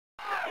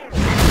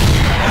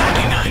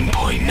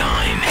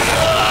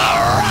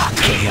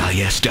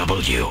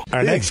KISW.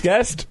 Our next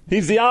guest,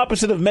 he's the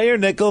opposite of Mayor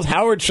Nichols,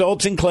 Howard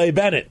Schultz, and Clay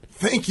Bennett.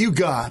 Thank you,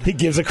 God. He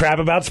gives a crap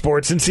about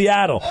sports in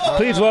Seattle.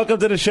 Please welcome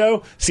to the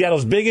show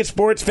Seattle's biggest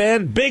sports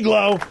fan, Big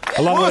Low,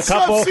 along with a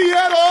couple. What's up,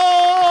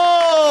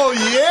 Seattle?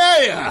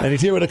 Yeah! And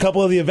he's here with a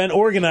couple of the event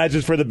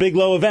organizers for the Big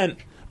Low event.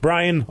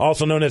 Bryan,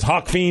 also known as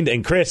HawkFiend,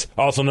 and Chris,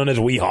 also known as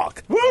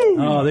Weehawk. Woo!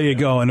 Oh, there you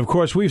go. And, of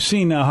course, we've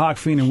seen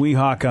HawkFiend and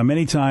Weehawk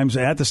many times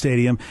at the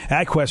stadium,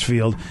 at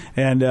Questfield.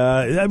 And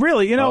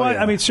really, you know what?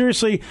 I mean,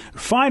 seriously,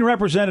 fine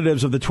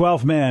representatives of the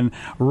 12th men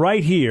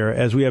right here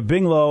as we have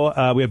Big Low,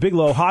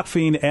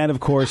 HawkFiend, and, of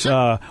course,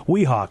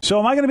 Weehawk.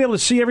 So am I going to be able to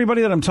see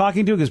everybody that I'm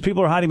talking to? Because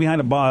people are hiding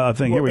behind a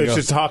thing. Here we go. It's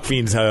just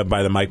HawkFiend's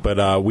by the mic, but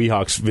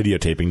Weehawk's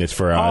videotaping this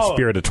for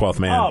Spirit of 12th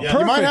Man. Oh, Yeah,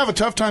 you might have a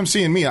tough time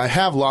seeing me. I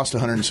have lost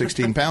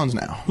 116 pounds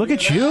now. Look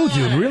at you,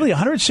 dude. Really?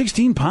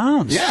 116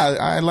 pounds? Yeah,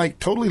 I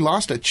totally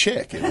lost a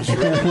chick. It was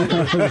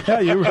really... Yeah,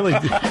 you really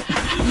did.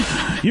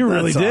 You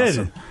really did.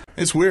 Awesome.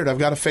 It's weird. I've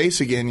got a face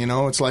again, you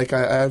know. It's like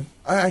I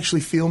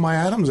actually feel my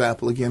Adam's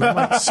apple again. I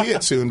might see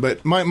it soon.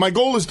 But my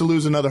goal is to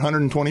lose another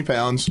 120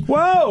 pounds.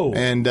 Whoa!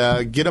 And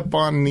get up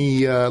on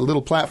the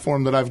little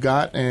platform that I've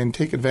got and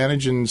take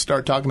advantage and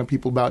start talking to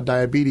people about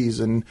diabetes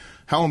and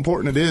how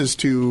important it is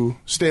to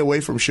stay away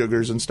from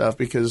sugars and stuff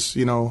because,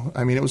 you know,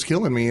 I mean, it was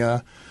killing me.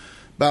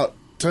 About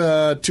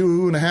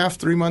 2.5,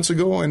 3 months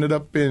ago, I ended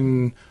up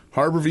in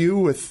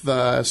Harborview with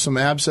some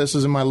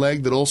abscesses in my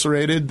leg that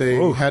ulcerated. They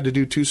had to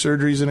do 2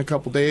 surgeries in a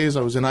couple days.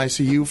 I was in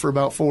ICU for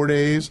about 4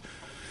 days.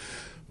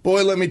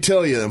 Boy, let me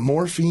tell you,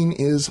 morphine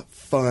is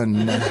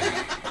fun.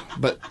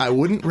 But I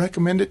wouldn't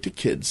recommend it to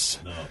kids.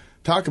 No.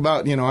 Talk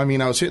about, you know, I mean,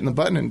 I was hitting the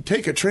button and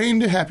take a train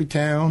to Happy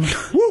Town.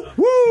 Woo,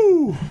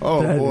 woo!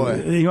 Oh,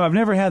 boy. You know, I've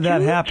never had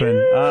that happen.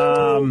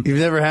 You've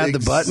never had the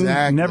button?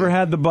 Never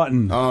had the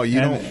button. Oh, you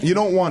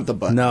don't want the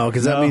button. No,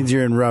 because that means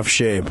you're in rough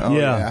shape. Oh,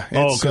 yeah.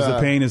 Oh, because the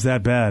pain is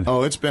that bad.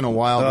 Oh, it's been a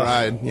wild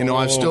ride. You know,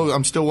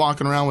 I'm still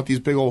walking around with these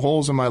big old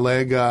holes in my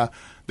leg.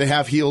 They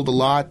have healed a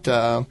lot.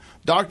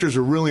 Doctors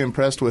are really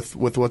impressed with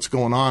what's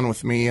going on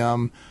with me.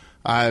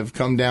 I've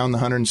come down the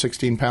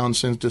 116 pounds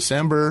since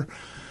December.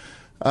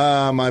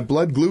 My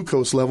blood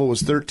glucose level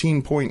was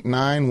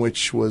 13.9,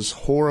 which was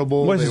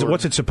horrible.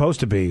 What's it supposed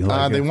to be?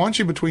 They want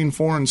you between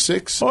 4 and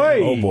 6.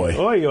 Oy, oh, boy.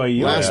 Oy,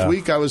 oy, oy. Last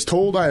week I was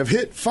told I have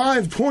hit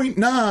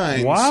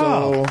 5.9. Wow.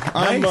 So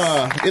I'm,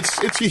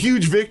 it's a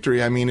huge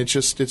victory. I mean,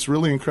 it's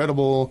really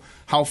incredible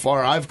how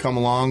far I've come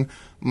along.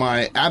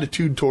 My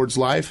attitude towards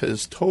life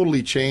has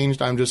totally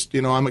changed. I'm just,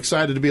 you know, I'm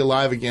excited to be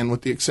alive again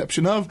with the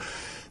exception of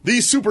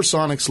these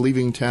Supersonics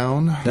leaving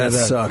town. That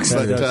sucks.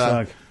 That does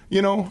suck.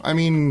 You know, I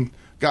mean...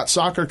 Got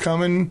soccer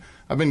coming.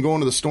 I've been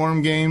going to the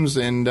Storm games,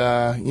 and,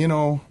 you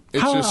know,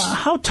 it's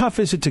How tough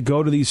is it to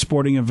go to these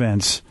sporting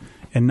events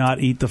and not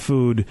eat the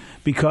food?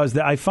 Because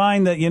I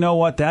find that, you know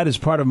what, that is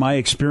part of my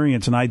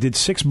experience. And I did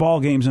 6 ball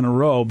games in a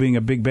row being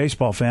a big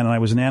baseball fan, and I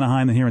was in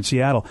Anaheim and here in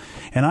Seattle.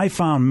 And I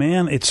found,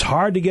 man, it's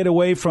hard to get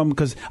away from,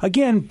 because,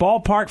 again,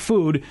 ballpark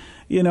food,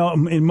 you know,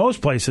 in most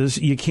places,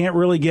 you can't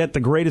really get the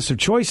greatest of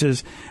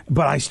choices,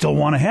 but I still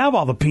want to have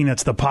all the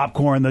peanuts, the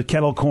popcorn, the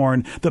kettle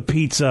corn, the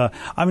pizza.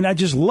 I mean, I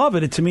just love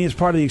it. To me, it's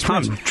part of the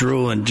experience. I'm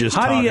drooling just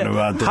talking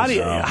about this.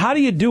 How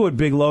do you do it,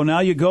 Big Low?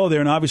 Now you go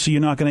there, and obviously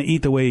you're not going to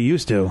eat the way you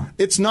used to.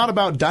 It's not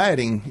about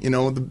dieting. You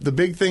know, the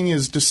big thing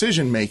is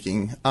decision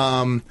making.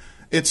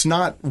 It's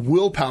not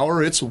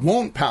willpower, it's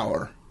won't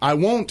power. I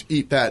won't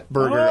eat that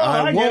burger.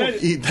 I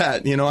won't eat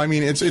that. You know, I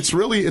mean, it's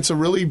a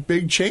really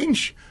big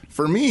change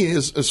for me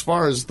as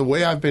far as the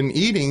way I've been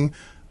eating.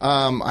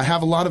 I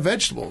have a lot of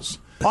vegetables.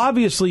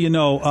 Obviously, you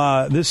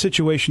know, this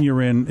situation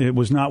you're in, it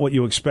was not what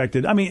you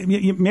expected. I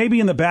mean, maybe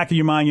in the back of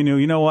your mind, you knew,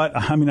 you know what?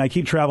 I mean, I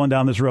keep traveling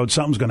down this road.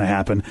 Something's going to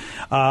happen.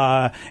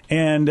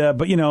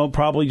 But, you know,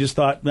 probably just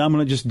thought, I'm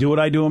going to just do what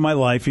I do in my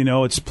life. You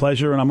know, it's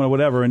pleasure and I'm going to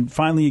whatever. And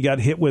finally you got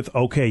hit with,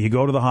 okay, you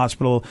go to the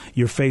hospital.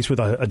 You're faced with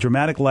a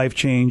dramatic life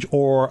change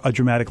or a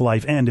dramatic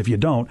life end if you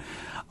don't.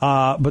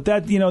 But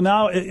that, you know,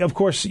 now, of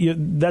course,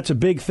 that's a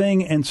big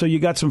thing. And so you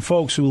got some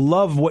folks who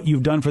love what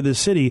you've done for this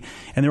city,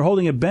 and they're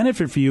holding a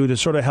benefit for you to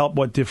sort of help,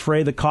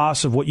 defray the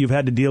costs of what you've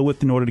had to deal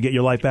with in order to get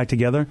your life back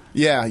together?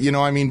 Yeah, you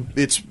know, I mean,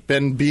 it's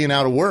been being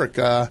out of work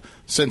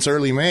since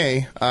early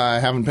May. I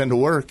haven't been to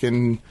work,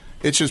 and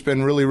it's just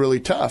been really,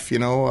 really tough. You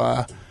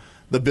know,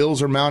 the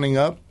bills are mounting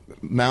up,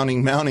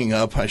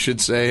 I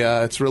should say.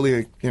 It's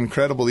really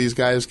incredible. These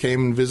guys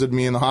came and visited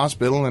me in the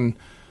hospital, and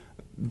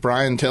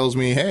Bryan tells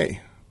me, hey,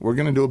 we're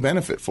going to do a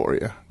benefit for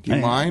you. Do you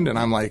mind? And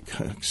I'm like,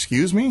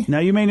 excuse me? Now,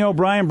 you may know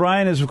Bryan.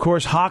 Bryan is, of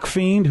course,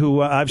 HawkFiend,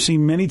 who I've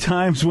seen many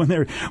times when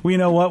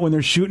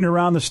they're shooting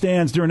around the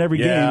stands during every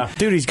game.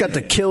 Dude, he's got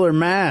the killer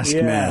mask,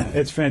 man.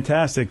 It's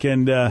fantastic.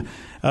 And,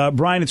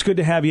 Bryan, it's good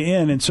to have you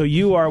in. And so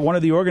you are one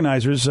of the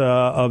organizers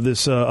of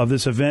this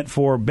event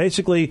for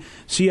basically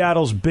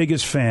Seattle's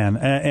biggest fan.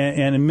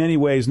 And in many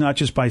ways, not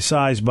just by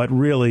size, but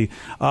really,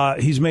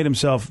 he's made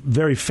himself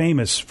very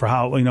famous for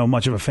how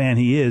much of a fan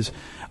he is.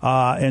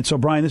 And so,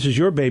 Bryan, this is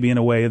your baby in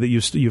a way that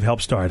you've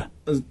helped start.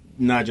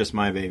 Not just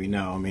my baby,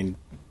 no. I mean,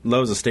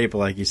 Lowe's a staple,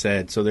 like you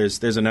said. So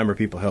there's a number of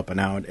people helping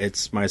out.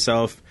 It's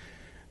myself,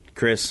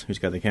 Chris, who's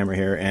got the camera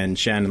here, and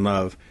Shannon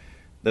Love.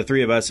 The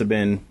three of us have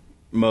been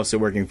mostly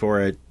working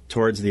for it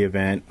towards the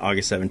event,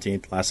 August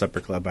 17th, Last Supper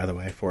Club, by the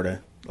way, 4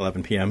 to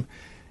 11 p.m.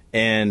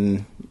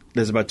 And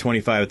there's about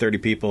 25 or 30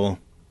 people.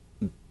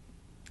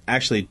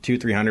 Actually,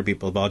 200-300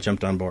 people have all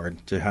jumped on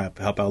board to help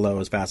out Lowe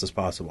as fast as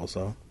possible.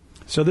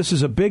 So this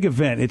is a big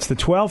event. It's the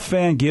 12th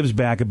Fan Gives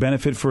Back, a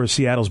benefit for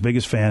Seattle's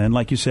biggest fan. And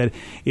like you said,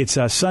 it's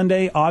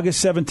Sunday,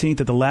 August 17th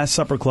at the Last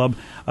Supper Club,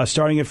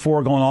 starting at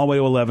 4, going all the way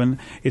to 11.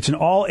 It's an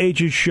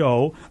all-ages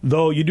show,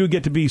 though you do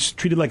get to be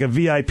treated like a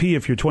VIP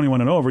if you're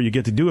 21 and over. You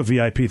get to do a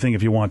VIP thing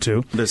if you want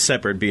to. There's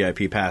separate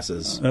VIP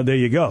passes. There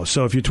you go.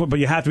 So if but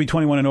you have to be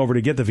 21 and over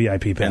to get the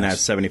VIP pass. And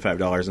that's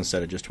 $75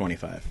 instead of just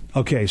 $25.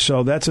 Okay,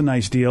 so that's a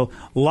nice deal.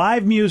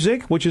 Live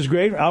music, which is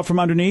great. Out from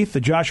Underneath,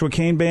 the Joshua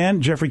Kane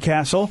Band, Jeffrey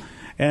Castle.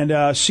 And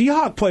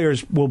Seahawk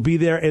players will be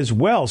there as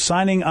well,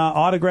 signing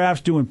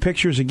autographs, doing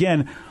pictures.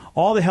 Again,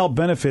 all to help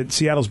benefit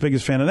Seattle's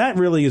biggest fan. And that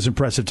really is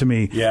impressive to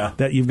me,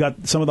 that you've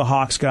got some of the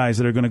Hawks guys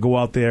that are going to go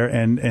out there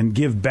and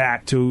give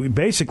back to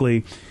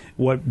basically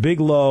what Big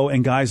Low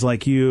and guys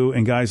like you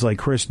and guys like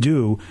Chris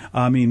do.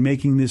 I mean,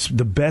 making this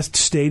the best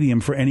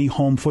stadium for any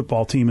home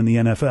football team in the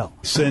NFL.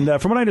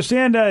 And from what I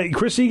understand,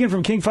 Chris Egan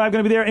from King 5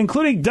 going to be there,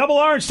 including Double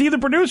R and Steve the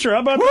producer. How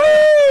about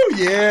that?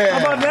 Yeah.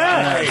 How about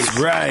that? That's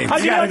right.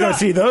 You got to go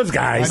see those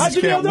guys. I just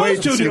can't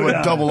wait to see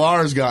what Double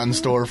R's got in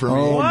store for me.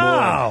 Oh,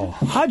 wow.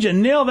 Boy. How'd you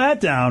nail that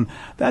down?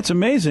 That's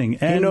amazing.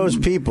 And he knows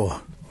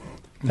people.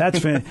 That's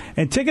fantastic.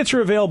 And tickets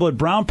are available at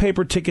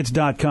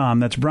brownpapertickets.com.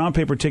 That's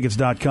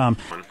brownpapertickets.com.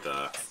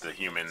 The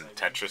human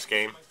Tetris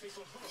game?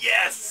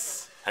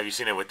 Yes! Have you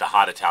seen it with the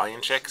hot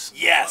Italian chicks?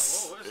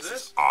 Yes! This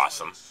is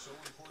awesome.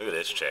 Look at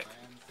this chick.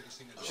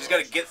 She's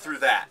got to get through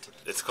that.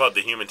 It's called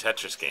the human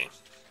Tetris game.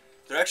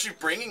 They're actually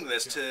bringing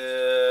this to...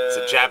 It's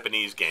a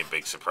Japanese game,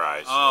 big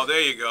surprise. Oh,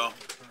 there you go.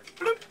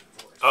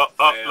 Oh,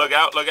 look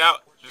out, look out.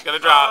 She's going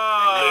to drop.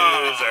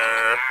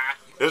 Loser.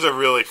 There's a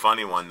really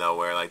funny one, though,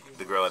 where like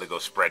the girl had to go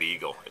spread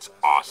eagle. It's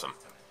awesome.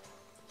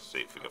 Let's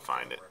see if we can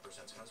find it.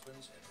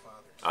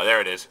 Oh,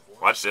 there it is.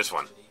 Watch this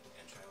one.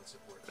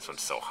 This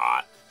one's so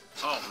hot.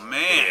 Oh,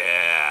 man.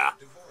 Yeah.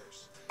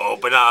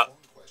 Open up.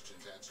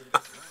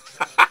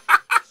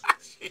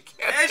 She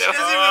doesn't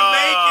even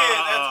make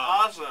it. That's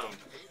awesome.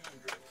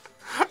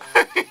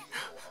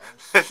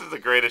 This is the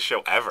greatest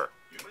show ever.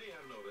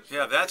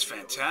 Yeah, that's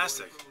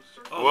fantastic.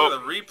 Oh, Whoa.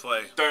 look at the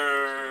replay.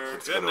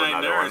 Let's Good go to night,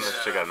 another nerds. one.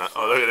 Let's check out another.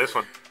 Oh, look at this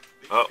one.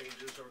 Oh,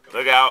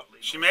 look out.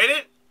 She made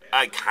it?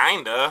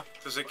 Kinda.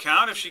 Does it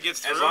count if she gets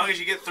through? As long as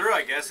you get through,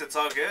 I guess it's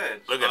all good.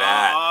 Look at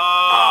that.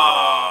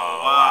 Oh,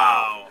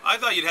 wow. I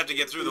thought you'd have to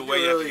get through the way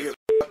you have to get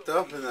through. Fucked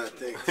up in that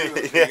thing, too.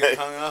 If you get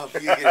hung up,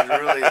 you can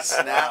really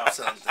snap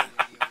something.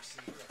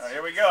 All right,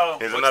 here we go.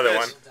 Here's another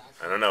one.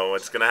 I don't know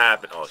what's going to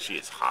happen. Oh, she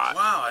is hot.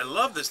 Wow, I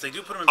love this. They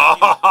do put them in Oh,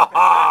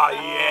 bikinis.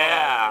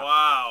 yeah. Oh,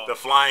 wow. The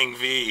flying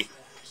V.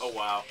 Oh,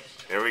 wow.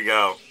 Here we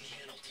go.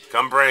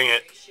 Come bring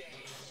it.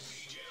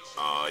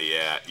 Oh,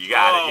 yeah. You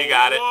got it. You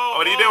got it. Whoa,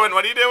 What are you doing?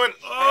 What are you doing?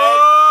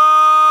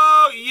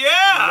 Oh,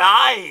 yeah.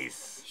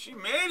 Nice. She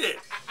made it.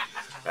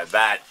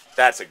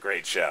 That's a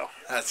great show.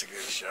 That's a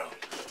good show.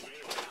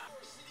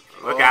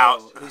 Look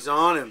out. He's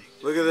on him.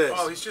 Look at this.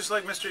 Oh, he's just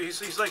like Mr.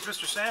 He's like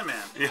Mr. Sandman.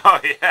 Oh,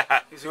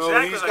 yeah. He's He's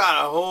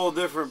got a whole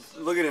different...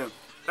 Look at him.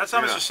 That's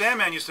how Mr.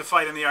 Sandman used to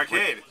fight in the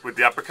arcade. With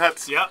the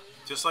uppercuts? Yep,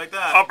 just like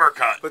that.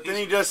 Uppercut. But then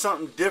he does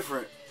something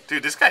different.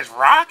 Dude, this guy's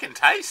rocking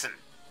Tyson.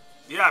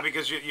 Yeah,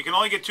 because you can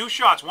only get 2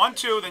 shots. 1,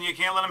 2, then you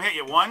can't let him hit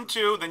you. 1,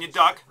 2, then you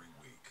duck.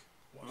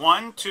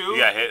 1, 2. You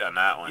got hit on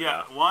that one.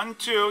 Yeah, 1,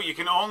 2. You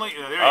can only.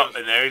 There he is.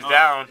 And there he's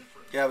down.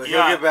 Yeah, but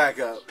he'll get back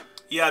up.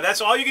 Yeah,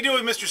 that's all you could do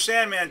with Mr.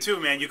 Sandman, too,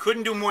 man. You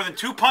couldn't do more than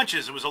 2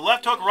 punches. It was a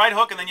left hook, right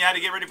hook, and then you had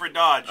to get ready for a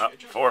dodge.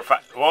 4 or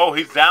 5. Whoa,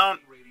 he's down.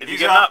 Is he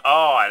getting up?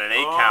 Oh, at an 8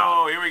 count.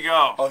 Oh, here we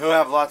go. Oh, he'll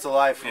have lots of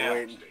life for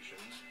waiting.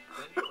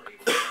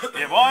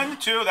 Yeah, 1,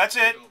 2, that's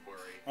it.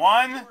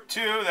 1,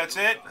 2, that's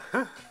it.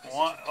 1.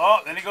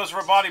 Oh, then he goes for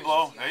a body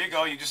blow. There you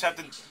go. You just have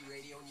to.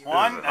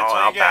 1. That's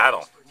all you get.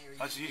 Battle.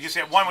 You just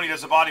get 1 when he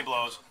does the body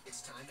blows.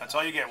 That's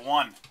all you get.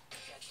 1.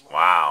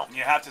 Wow. And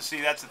you have to see.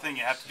 That's the thing.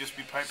 You have to just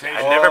be patient.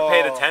 I never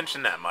paid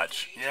attention that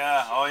much.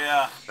 Yeah. Oh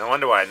yeah. No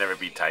wonder why I never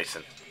beat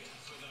Tyson.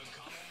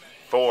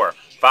 4,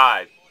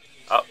 5.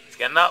 Oh, he's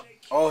getting up.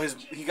 Oh,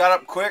 he got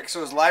up quick,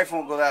 so his life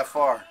won't go that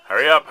far.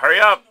 Hurry up. Hurry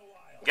up.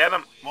 Get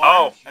him. 1,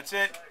 Oh. That's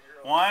it.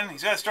 1.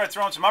 He's got to start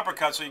throwing some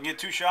uppercuts so you can get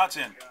 2 shots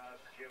in.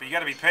 But you got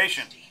to be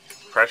patient.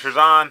 Pressure's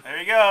on. There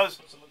he goes.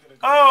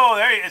 Oh,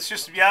 there he. It's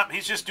just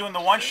he's just doing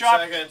the 1 shot.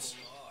 Seconds.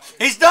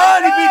 He's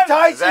done. He beat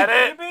Tyson. Is that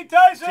it? He beat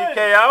Tyson.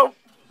 TKO?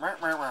 He's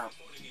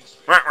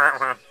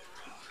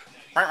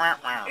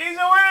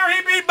a winner.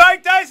 He beat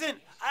Mike Tyson.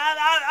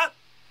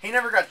 He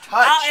never got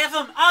touched.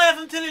 I'll F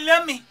him till he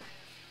let me.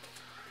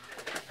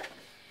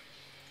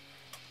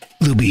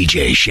 The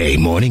BJ Shea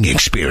Morning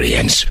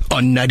Experience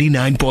on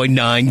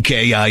 99.9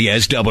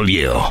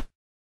 KISW.